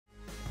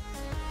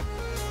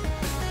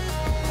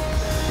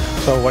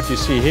So what you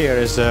see here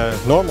is a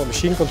normal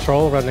machine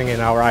control running in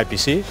our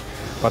IPC,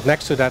 but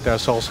next to that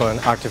there's also an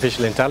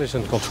artificial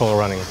intelligence controller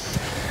running.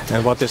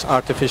 And what this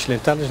artificial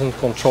intelligence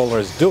controller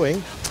is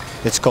doing,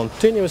 it's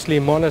continuously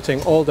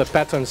monitoring all the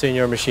patterns in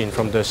your machine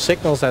from the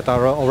signals that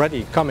are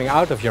already coming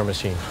out of your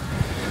machine.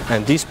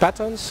 And these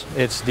patterns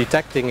it's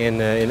detecting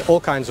in all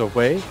kinds of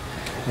ways,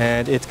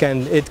 and it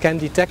can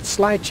detect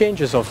slight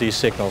changes of these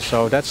signals.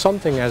 So that's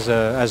something as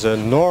a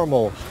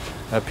normal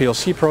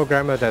PLC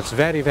programmer that's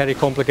very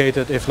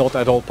complicated, if not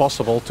at all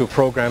possible, to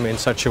program in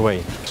such a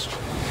way.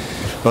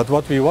 But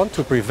what we want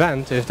to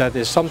prevent is that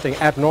if something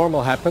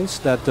abnormal happens,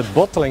 that the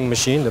bottling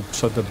machine,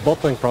 so the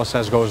bottling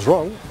process goes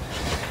wrong,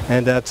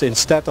 and that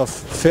instead of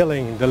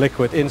filling the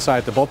liquid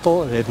inside the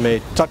bottle, it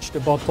may touch the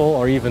bottle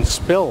or even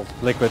spill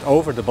liquid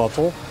over the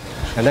bottle,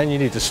 and then you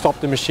need to stop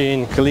the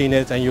machine, clean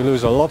it, and you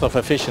lose a lot of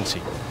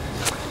efficiency.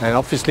 And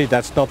obviously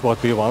that's not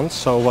what we want.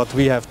 So what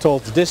we have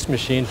told this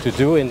machine to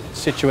do in a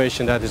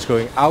situation that is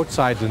going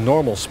outside the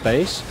normal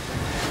space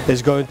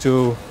is going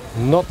to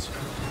not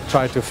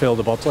try to fill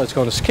the bottle. It's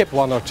going to skip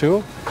one or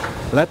two,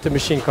 let the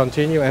machine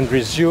continue and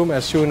resume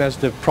as soon as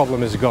the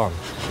problem is gone.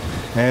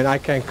 And I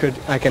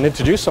can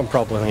introduce some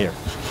problem here.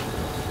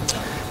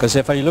 Because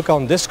if I look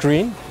on this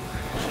screen,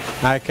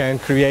 I can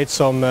create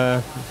some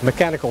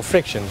mechanical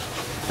friction,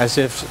 as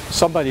if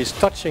somebody is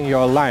touching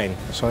your line.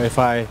 So if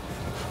I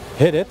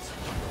hit it,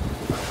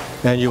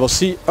 and you will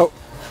see, oh,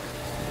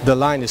 the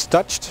line is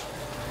touched.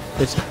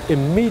 It's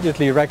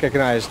immediately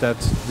recognized that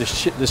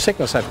the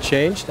signals have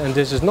changed, and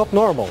this is not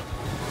normal.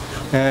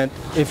 And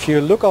if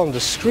you look on the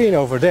screen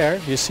over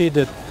there, you see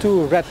the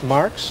two red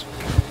marks.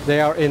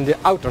 They are in the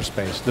outer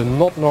space, the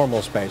not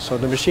normal space. So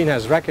the machine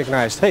has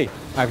recognized, hey,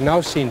 I've now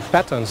seen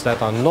patterns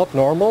that are not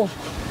normal,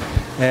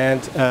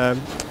 and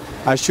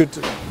I should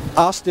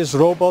ask this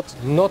robot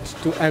not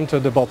to enter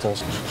the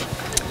bottles.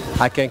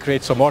 I can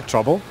create some more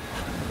trouble.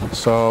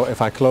 So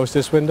if I close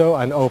this window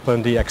and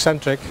open the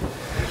eccentric,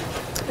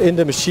 in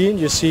the machine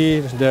you see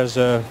there's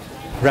a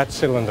red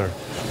cylinder.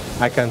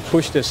 I can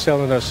push this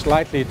cylinder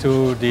slightly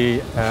to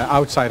the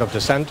outside of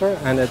the center,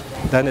 and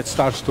then it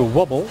starts to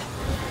wobble,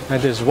 and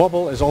this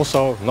wobble is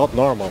also not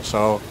normal,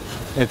 so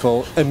it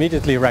will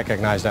immediately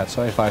recognize that.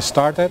 So if I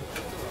start it,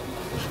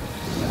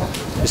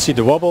 you see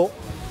the wobble,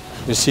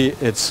 you see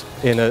it's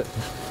in a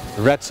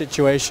red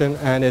situation,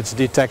 and it's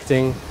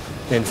detecting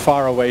in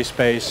far away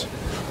space.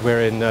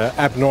 We're in the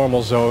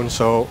abnormal zone,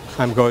 so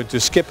I'm going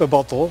to skip a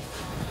bottle.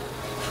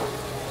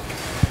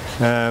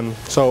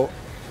 So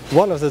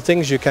one of the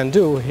things you can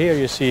do, here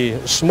you see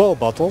small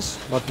bottles,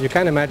 but you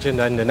can imagine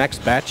that in the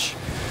next batch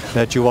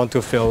that you want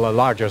to fill a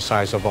larger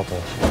size of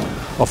bottle.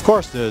 Of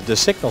course the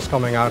signals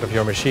coming out of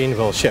your machine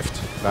will shift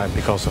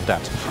because of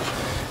that.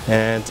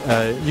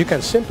 And you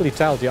can simply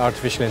tell the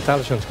artificial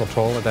intelligence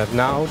controller that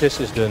now this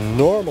is the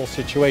normal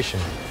situation.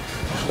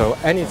 So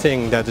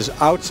anything that is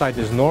outside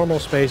this normal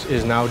space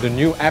is now the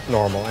new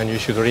abnormal, and you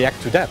should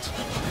react to that.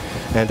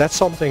 And that's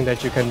something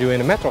that you can do in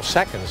a matter of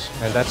seconds.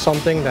 And that's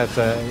something that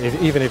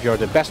even if you're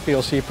the best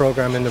PLC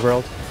program in the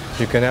world,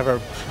 you can never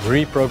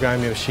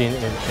reprogram your machine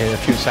in a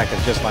few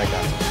seconds just like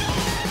that.